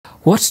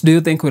What do you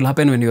think will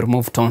happen when you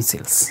remove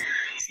tonsils?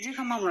 Sijui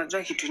kama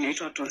unajua kitu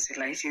inaitwa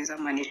tonsillitis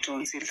ama ni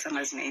tonsils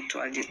ama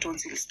zinaitwa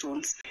tonsil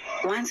stones.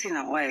 Once in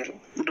a while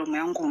mdomo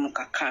yangu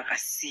unukakaa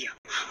kasia.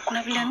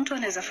 Kuna vile mtu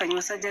anaweza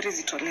fanywa surgery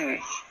zitolewe.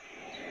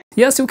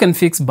 Yes, you can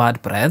fix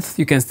bad breath,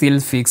 you can still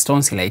fix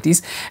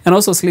tonsillitis and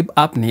also sleep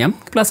apnea,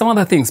 plus some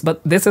other things.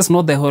 But this is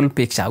not the whole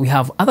picture. We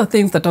have other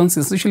things that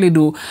tonsils usually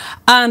do,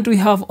 and we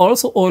have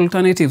also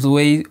alternative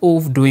ways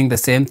of doing the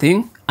same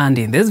thing. And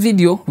in this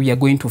video, we are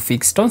going to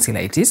fix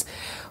tonsillitis,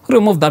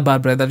 remove that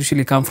bad breath that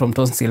usually comes from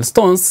tonsil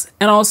stones,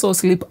 and also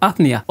sleep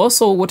apnea.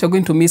 Also, what you're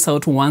going to miss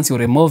out once you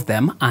remove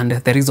them, and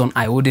the reason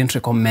I wouldn't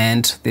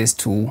recommend this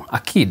to a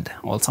kid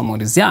or someone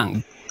who is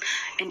young.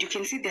 And you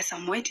can see there's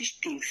some whitish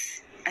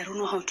things. I don't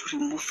know how to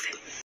remove them.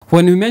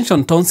 When we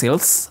mention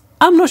tonsils,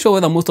 I'm not sure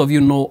whether most of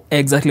you know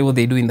exactly what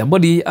they do in the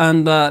body,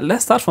 and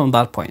let's start from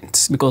that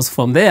point, because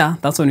from there,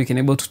 that's when you can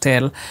be able to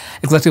tell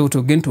exactly what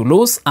you're going to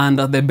lose and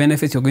the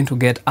benefits you're going to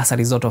get as a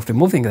result of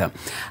removing them.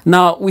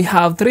 Now, we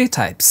have 3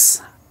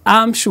 types.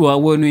 I'm sure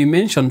when we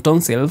mention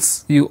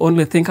tonsils, you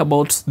only think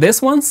about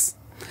these ones.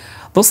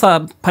 Those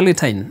are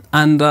palatine,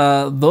 and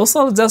those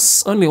are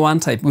just only one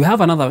type. We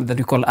have another that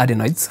we call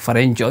adenoids,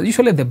 pharyngeal,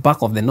 usually at the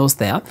back of the nose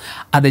there,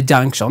 at the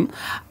junction.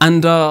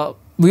 And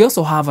we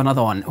also have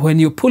another one. When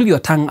you pull your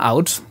tongue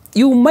out,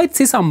 you might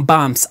see some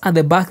bumps at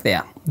the back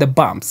there, the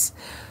bumps.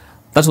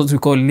 That's what we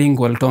call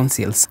lingual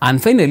tonsils.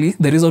 And finally,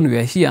 the reason we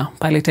are here,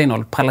 palatine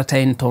or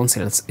palatine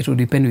tonsils, it will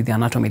depend with the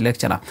anatomy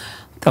lecturer.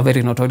 They're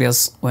very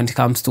notorious when it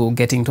comes to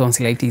getting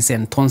tonsillitis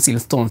and tonsil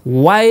stones.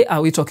 Why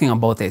are we talking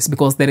about this?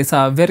 Because there is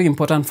a very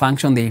important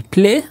function they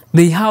play.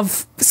 They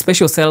have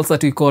special cells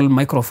that we call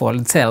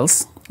microfold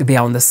cells. They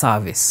are on the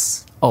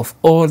surface of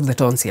all the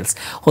tonsils.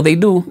 What they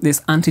do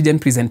is antigen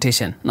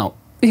presentation. Now,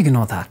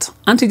 ignore that.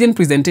 Antigen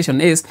presentation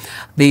is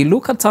they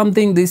look at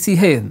something, they see,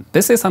 hey,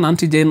 this is an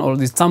antigen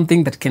or it's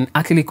something that can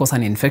actually cause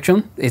an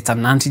infection. It's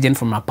an antigen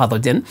from a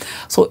pathogen.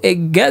 So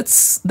it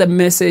gets the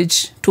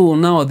message to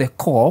now the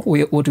core,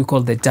 what we call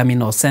the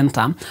germinal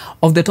center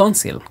of the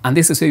tonsil. And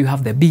this is where you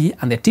have the B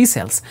and the T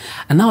cells.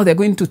 And now they're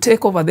going to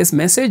take over this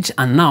message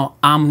and now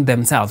arm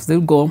themselves. They'll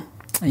go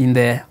in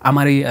the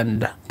armory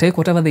and take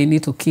whatever they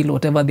need to kill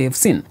whatever they've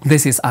seen.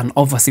 This is an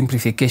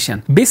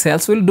oversimplification. B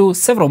cells will do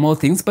several more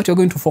things, but you're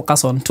going to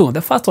focus on 2.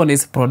 The first one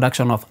is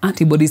production of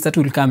antibodies that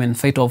will come and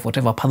fight off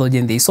whatever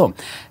pathogen they saw.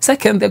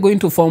 Second, they're going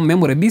to form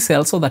memory B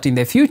cells so that in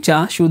the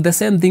future, should the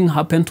same thing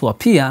happen to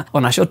appear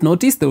on a short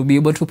notice, they will be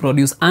able to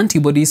produce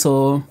antibodies,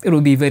 so it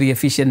will be very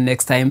efficient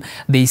next time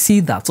they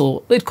see that.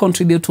 So it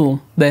contributes to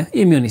the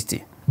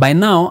immunity. By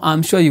now,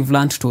 I'm sure you've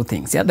learned 2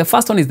 things. Yeah, the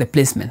first one is the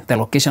placement, the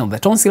location of the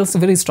tonsils,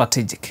 very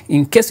strategic.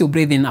 In case you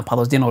breathe in a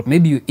pathogen or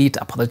maybe you eat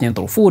a pathogen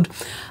through food,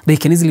 they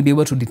can easily be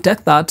able to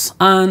detect that.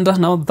 And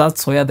now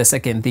that's where the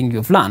second thing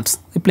you've learned.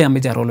 They play a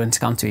major role when it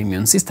comes to your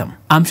immune system.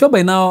 I'm sure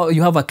by now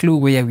you have a clue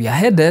where we are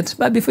headed,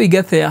 but before you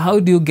get there, how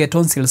do you get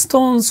tonsil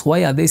stones?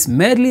 Why are they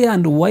smelly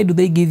and why do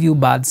they give you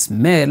bad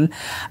smell?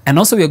 And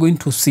also we are going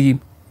to see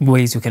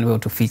ways you can be able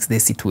to fix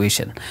this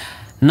situation.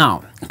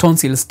 Now,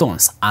 tonsil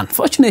stones.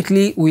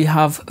 Unfortunately, we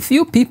have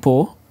few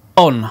people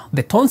on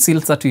the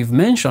tonsils that we've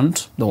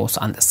mentioned, those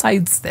on the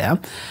sides there.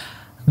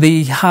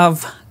 They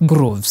have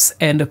grooves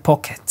and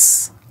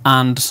pockets.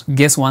 And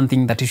guess one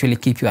thing that usually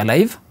keep you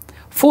alive?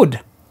 Food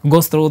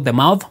goes through the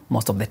mouth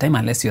most of the time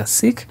unless you are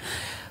sick.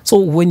 So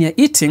when you're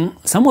eating,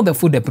 some of the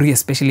food debris,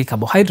 especially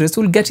carbohydrates,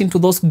 will get into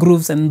those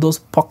grooves and those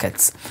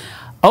pockets.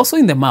 Also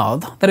in the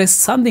mouth, there is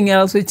something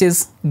else which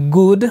is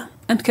good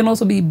and can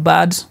also be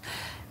bad.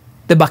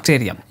 The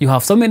bacteria. You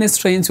have so many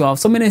strains, you have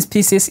so many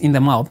species in the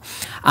mouth,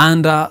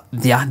 and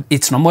yeah,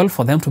 it's normal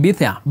for them to be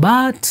there,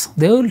 but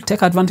they will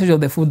take advantage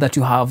of the food that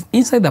you have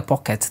inside the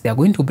pocket. They are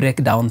going to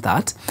break down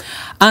that,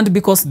 and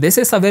because this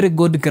is a very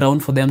good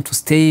ground for them to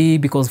stay,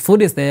 because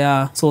food is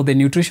there, so the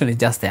nutrition is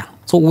just there.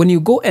 So when you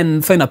go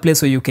and find a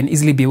place where you can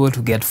easily be able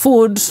to get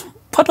food,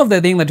 part of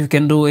the thing that you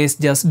can do is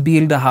just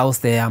build a house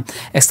there,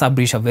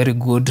 establish a very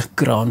good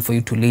ground for you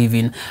to live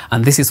in.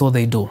 And this is what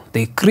they do.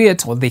 They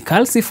create or they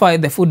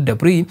calcify the food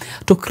debris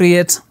to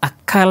create a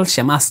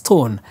calcium, a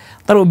stone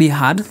that will be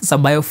hard. It's a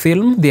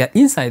biofilm. They are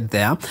inside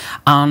there.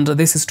 And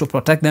this is to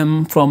protect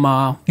them from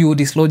you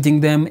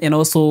dislodging them and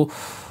also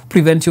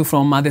prevent you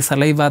from the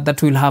saliva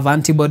that will have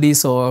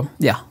antibodies, or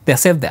yeah, they're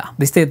safe there,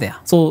 they stay there.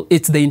 So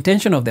it's the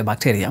intention of the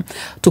bacteria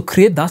to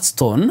create that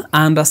stone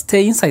and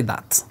stay inside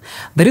that.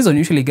 The reason you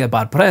usually get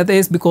bad breath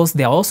is because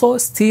they are also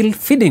still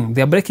feeding,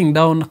 they're breaking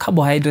down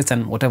carbohydrates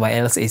and whatever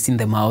else is in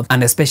the mouth,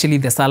 and especially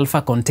the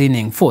sulfur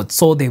containing food.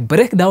 So they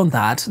break down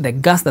that, the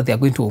gas that they're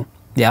going to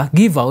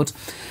give out,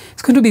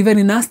 it's going to be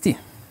very nasty.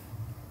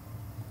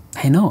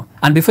 I know.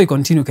 And before you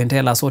continue, you can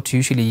tell us what you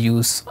usually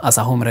use as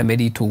a home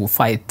remedy to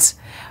fight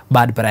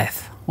bad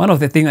breath. One of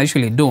the things I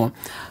usually do,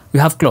 we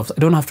have cloves. I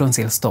don't have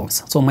tonsil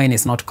stones, so mine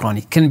is not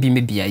chronic. Can be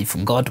maybe I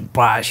forgot to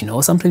brush, you know,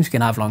 sometimes you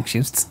can have long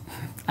shifts.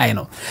 I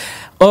know.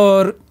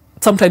 Or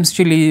sometimes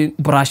usually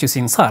brush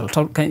using salt,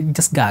 or can you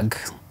just gag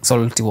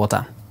salty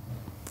water.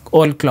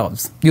 All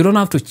cloves. You don't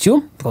have to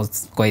chew because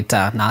it's quite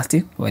nasty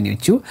when you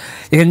chew.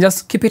 You can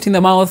just keep it in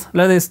the mouth,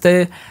 let it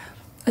stay.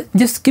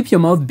 just keep your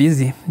mouth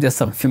busy just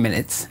some few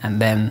minutes,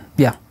 and then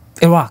yeah,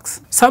 it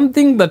works.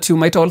 Something that you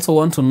might also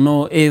want to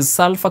know is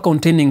sulfur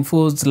containing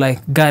foods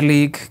like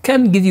garlic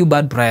can give you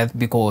bad breath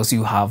because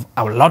you have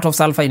a lot of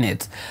sulfur in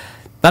it.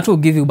 That will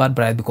give you bad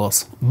breath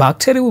because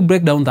bacteria will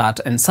break down that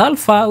and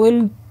sulfur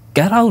will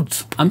get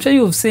out. I'm sure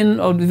you've seen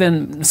or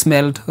even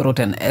smelled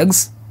rotten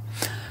eggs.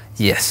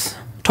 Yes.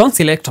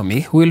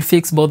 Tonsillectomy will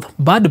fix both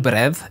bad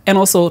breath and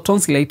also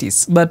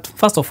tonsillitis. But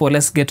first of all,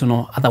 let's get to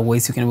know other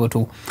ways you can be able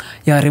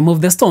to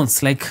remove the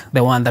stones, like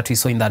the one that we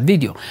saw in that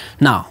video.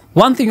 Now,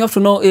 one thing you have to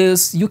know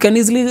is you can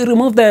easily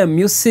remove them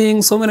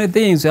using so many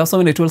things. You have so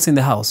many tools in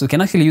the house. You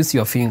can actually use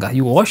your finger.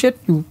 You wash it,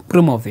 you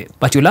remove it.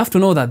 But you'll have to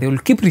know that they will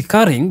keep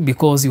recurring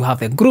because you have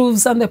the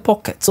grooves and the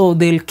pockets. So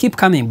they'll keep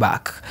coming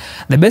back.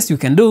 The best you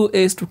can do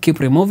is to keep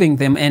removing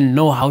them and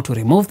know how to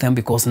remove them,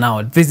 because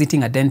now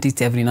visiting a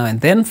dentist every now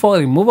and then for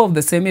removal of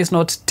the same is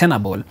not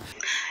tenable.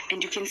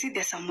 And you can see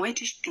there's some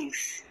whitish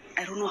things.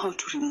 I don't know how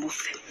to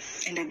remove them.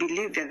 And I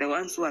believe they're the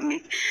ones who are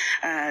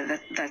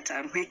that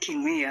are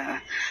making me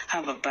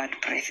have a bad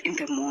breath in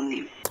the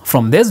morning.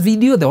 From this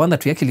video, the one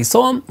that we actually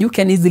saw, you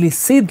can easily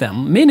see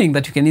them, meaning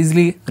that you can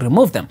easily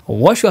remove them.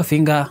 Wash your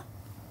finger,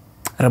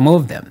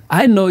 remove them.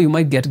 I know you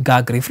might get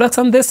gag reflex,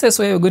 and this is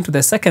where you're going to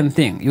the second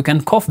thing. You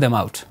can cough them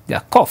out. Yeah,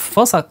 cough.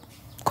 First,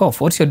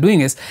 cough. What you're doing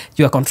is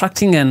you are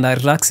contracting and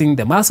relaxing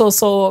the muscles,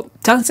 so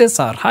chances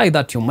are high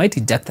that you might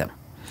eject them.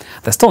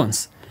 The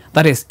stones,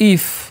 that is,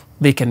 if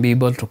they can be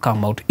able to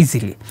come out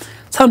easily.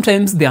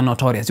 Sometimes they are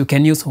notorious. You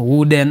can use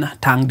wooden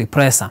tongue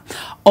depressor.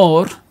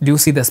 Or, do you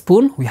see the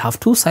spoon? We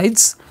have two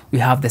sides. We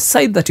have the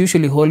side that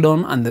usually hold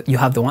on, and you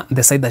have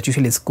the side that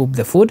usually scoop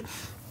the food.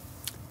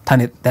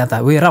 Turn it the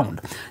other way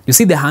around. You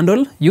see the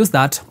handle? Use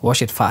that,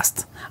 wash it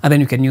fast, and then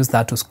you can use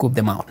that to scoop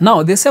them out.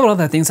 Now, there's several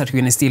other things that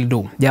you can still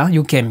do. Yeah,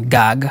 you can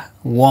gag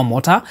warm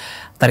water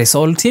that is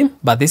salty,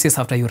 but this is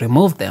after you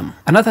remove them.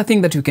 Another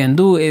thing that you can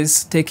do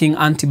is taking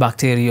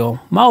antibacterial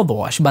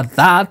mouthwash, but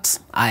that,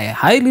 I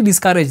highly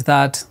discourage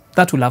that.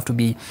 That will have to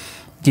be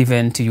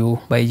given to you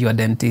by your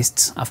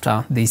dentist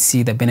after they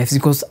see the benefits,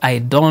 because I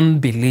don't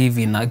believe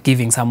in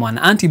giving someone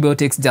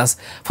antibiotics just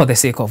for the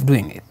sake of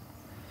doing it.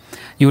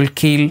 You will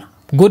kill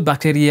good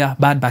bacteria,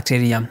 bad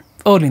bacteria,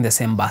 all in the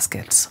same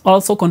baskets.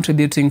 Also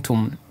contributing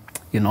to,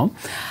 you know,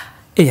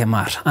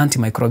 AMR,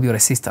 antimicrobial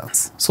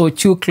resistance. So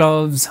chew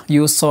cloves,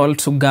 use salt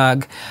to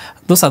gag.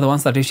 Those are the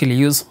ones that I usually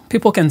use.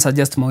 People can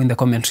suggest more in the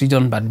comment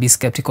region, but be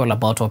skeptical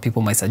about what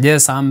people might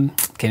suggest. Some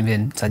can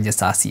even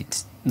suggest acid.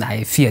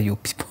 I fear you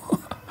people.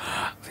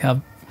 We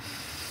have,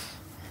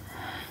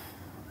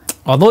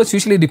 although it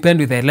usually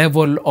depends with the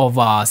level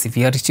of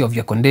severity of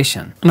your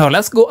condition. Now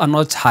let's go a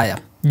notch higher.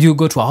 You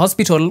go to a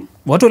hospital,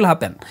 what will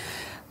happen?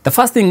 The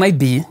first thing might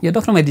be, your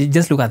doctor might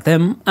just look at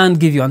them and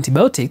give you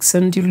antibiotics,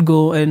 and you'll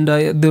go and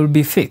they'll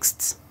be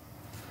fixed.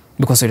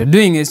 Because what you're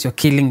doing is you're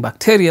killing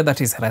bacteria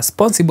that is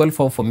responsible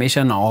for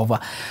formation of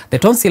the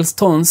tonsil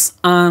stones,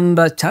 and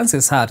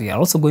chances are you're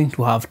also going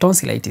to have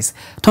tonsillitis.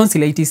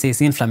 Tonsillitis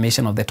is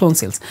inflammation of the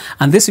tonsils,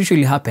 and this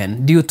usually happens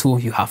due to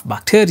you have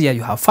bacteria,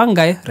 you have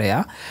fungi,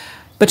 rare,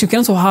 but you can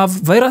also have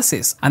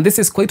viruses, and this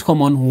is quite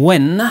common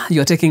when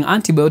you're taking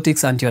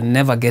antibiotics and you're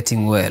never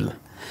getting well.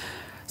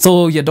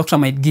 So your doctor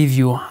might give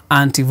you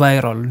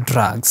antiviral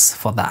drugs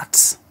for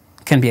that.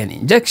 Can be an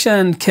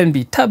injection, can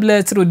be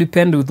tablets. It will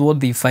depend with what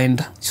they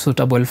find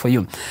suitable for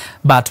you.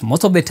 But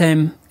most of the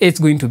time, it's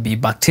going to be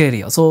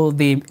bacteria. So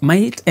they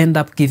might end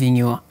up giving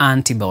you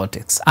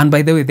antibiotics. And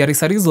by the way, there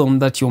is a reason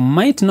that you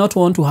might not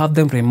want to have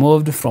them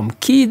removed from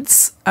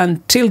kids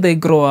until they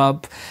grow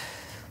up.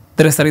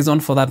 There is a reason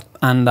for that,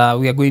 and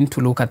we are going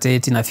to look at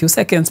it in a few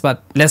seconds,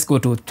 but let's go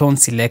to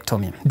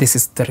tonsillectomy. This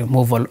is the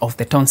removal of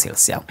the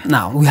tonsils. Yeah.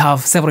 Now, we have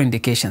several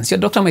indications. Your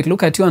doctor might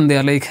look at you and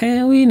they're like,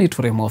 hey, we need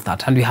to remove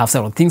that. And we have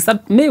several things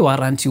that may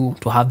warrant you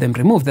to have them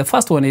removed. The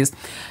first one is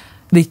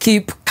they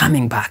keep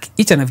coming back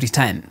each and every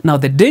time. Now,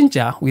 the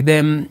danger with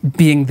them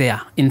being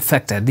there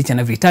infected each and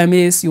every time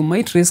is you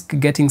might risk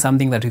getting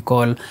something that we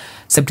call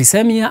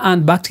septicemia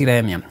and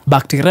bacteremia.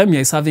 Bacteremia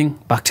is having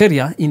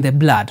bacteria in the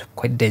blood,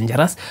 quite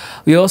dangerous.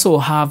 We also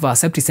have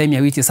septicemia,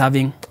 which is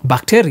having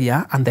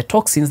bacteria and the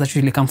toxins that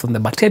usually come from the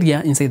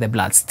bacteria inside the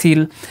blood,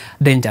 still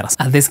dangerous.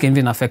 And this can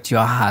even affect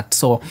your heart.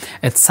 So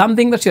it's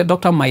something that your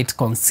doctor might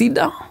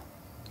consider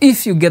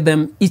if you get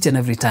them each and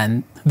every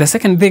time. The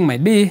second thing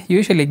might be you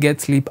usually get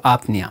sleep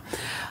apnea.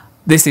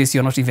 This is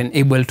you're not even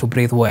able to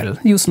breathe well.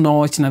 You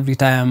snore each and every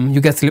time.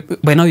 You get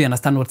sleep. By now you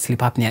understand what sleep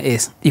apnea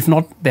is. If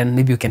not, then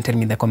maybe you can tell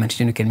me in the comment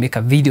section. You can make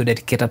a video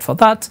dedicated for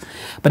that.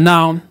 But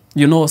now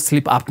you know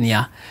sleep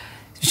apnea,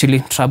 usually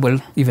trouble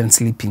even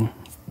sleeping.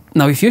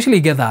 Now if you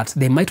usually get that,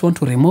 they might want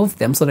to remove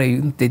them so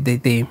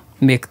that they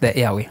make the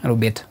airway a little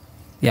bit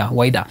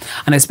wider.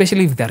 And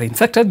especially if they're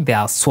infected, they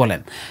are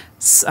swollen.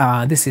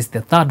 This is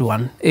the third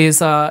one,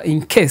 is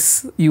in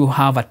case you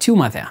have a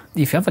tumor there.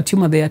 If you have a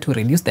tumor there, to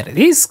reduce the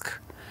risk,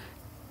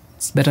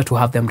 it's better to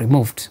have them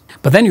removed.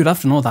 But then you'll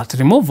have to know that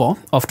removal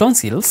of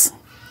tonsils,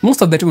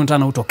 most of the time will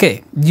turn out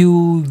okay.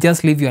 You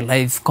just live your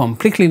life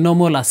completely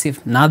normal as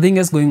if nothing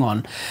is going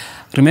on.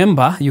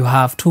 remember, you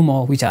have two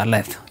more which are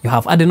left. You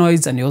have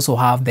adenoids and you also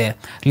have the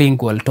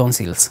lingual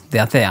tonsils. They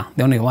are there.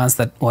 The only ones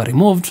that were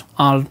removed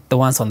are the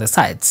ones on the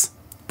sides.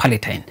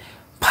 Palatine.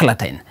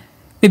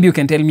 Maybe you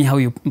can tell me how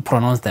you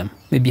pronounce them.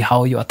 Maybe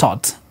how you are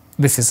taught.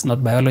 This is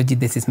not biology,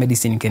 this is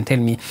medicine. You can tell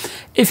me.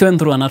 If you went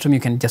through anatomy,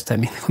 you can just tell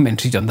me in the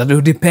comment region. That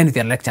will depend with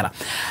your lecturer.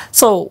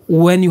 So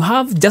when you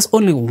have just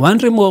only one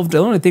removed, the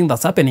only thing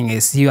that's happening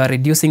is you are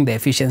reducing the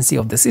efficiency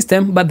of the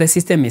system, but the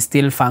system is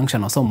still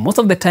functional. So most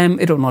of the time,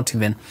 it will not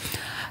even,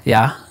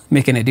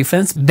 make any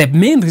difference. The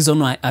main reason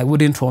why I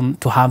wouldn't want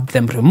to have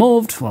them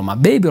removed from a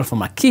baby or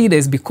from a kid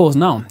is because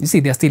now, you see,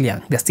 they're still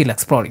young, they're still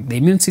exploring. The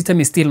immune system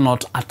is still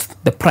not at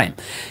the prime.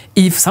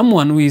 If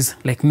someone who is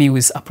like me, who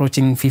is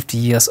approaching 50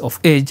 years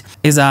of age,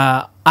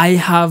 I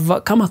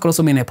have come across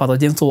so many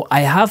pathogens, so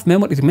I have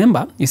memory.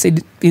 Remember, you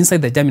said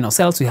inside the germinal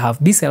cells, we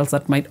have B cells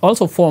that might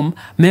also form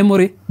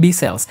memory B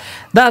cells.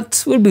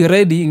 That will be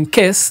ready in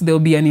case there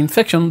will be an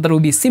infection that will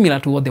be similar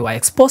to what they were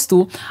exposed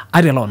to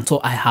earlier on. So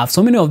I have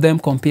so many of them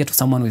compared to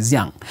someone who is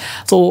young.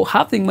 So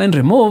having mine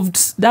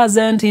removed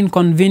doesn't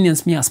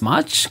inconvenience me as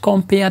much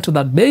compared to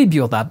that baby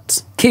or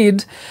that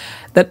kid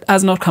that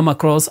has not come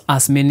across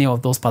as many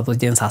of those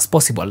pathogens as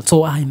possible.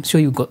 So I'm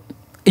sure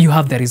you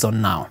have the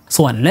reason now.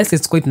 So unless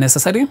it's quite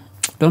necessary,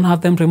 don't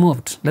have them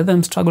removed. Let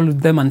them struggle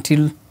with them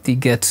until they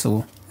get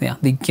to,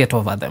 they get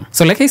over them.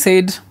 So like I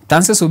said,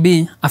 chances will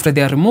be after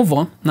their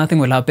removal, nothing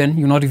will happen.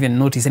 You not even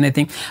notice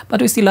anything,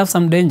 but we still have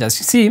some dangers.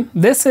 You see,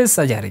 this is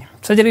surgery.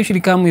 Surgery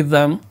usually come with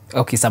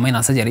it's a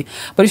minor surgery,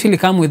 but usually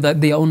come with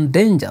their own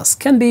dangers.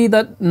 Can be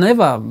that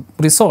never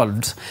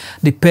resolved,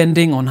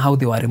 depending on how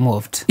they were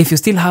removed. If you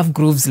still have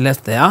grooves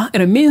left there,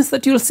 it means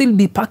that you'll still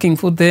be packing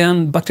food there,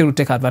 and bacteria will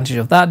take advantage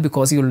of that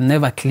because you'll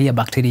never clear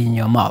bacteria in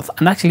your mouth.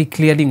 And actually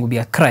clearing will be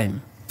a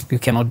crime. You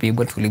cannot be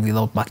able to live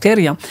without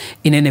bacteria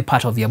in any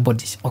part of your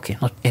body. Okay,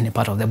 not any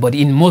part of the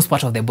body, in most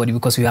part of the body,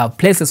 because we have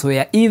places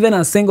where even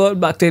a single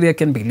bacteria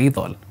can be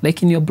lethal,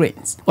 like in your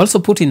brains. Also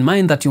put in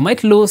mind that you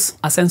might lose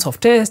a sense of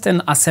taste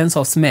and a sense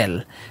of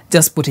smell,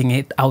 just putting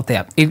it out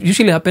there. It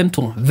usually happens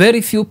to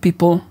very few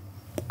people.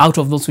 Out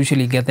of those,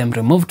 usually get them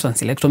removed,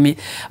 tonsillectomy,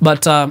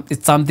 but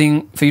it's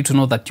something for you to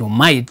know that you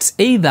might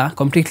either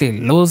completely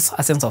lose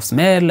a sense of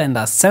smell and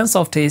a sense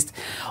of taste,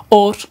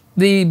 or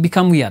they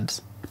become weird.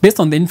 Based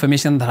on the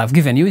information that I've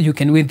given you, you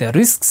can weigh the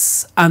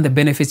risks and the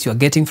benefits you're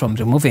getting from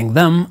removing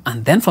them.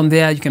 And then from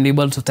there, you can be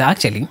able to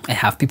actually, I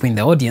have people in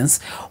the audience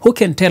who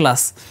can tell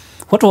us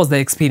what was the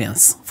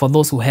experience for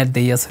those who had the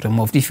ears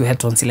removed. If you had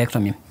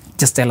tonsillectomy,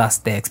 just tell us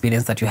the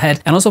experience that you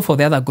had. And also for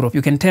the other group,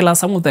 you can tell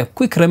us some of the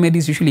quick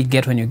remedies you usually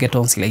get when you get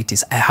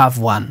tonsillitis. I have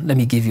one. Let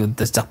me give you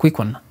just a quick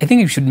one. I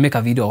think you should make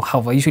a video of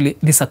how usually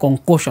this is a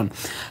concoction.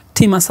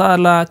 Tea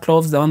masala,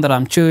 cloves, the one that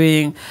I'm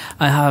chewing.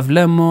 I have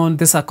lemon.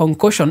 This is a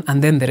concoction,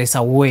 and then there is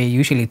a way you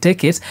usually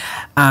take it,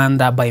 and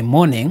by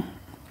morning,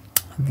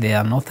 they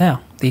are not there.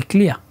 They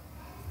clear.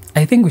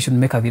 I think we should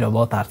make a video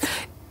about that.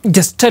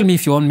 Just tell me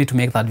if you want me to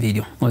make that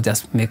video, or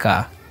just make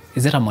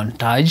is it a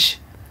montage?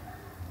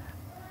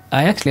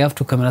 I actually have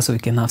two cameras so we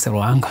can have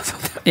several angles.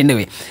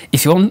 Anyway,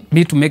 if you want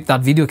me to make that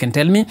video, you can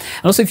tell me. And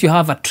also if you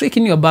have a trick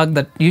in your bag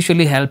that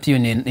usually helps you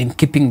in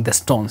keeping the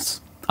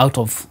stones out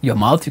of your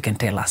mouth, you can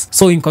tell us.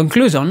 So in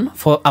conclusion,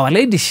 for our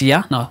ladies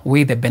here, now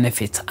weigh the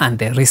benefits and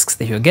the risks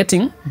that you're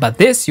getting, but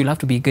this you'll have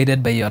to be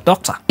guided by your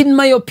doctor. In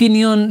my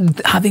opinion,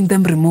 having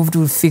them removed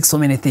will fix so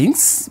many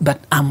things,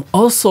 but I'm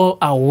also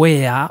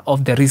aware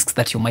of the risks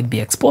that you might be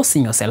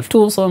exposing yourself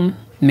to, so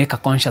make a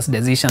conscious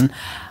decision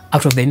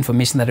out of the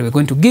information that we're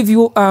going to give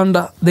you and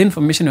the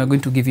information we're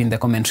going to give you in the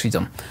comment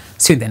region.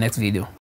 See you in the next video.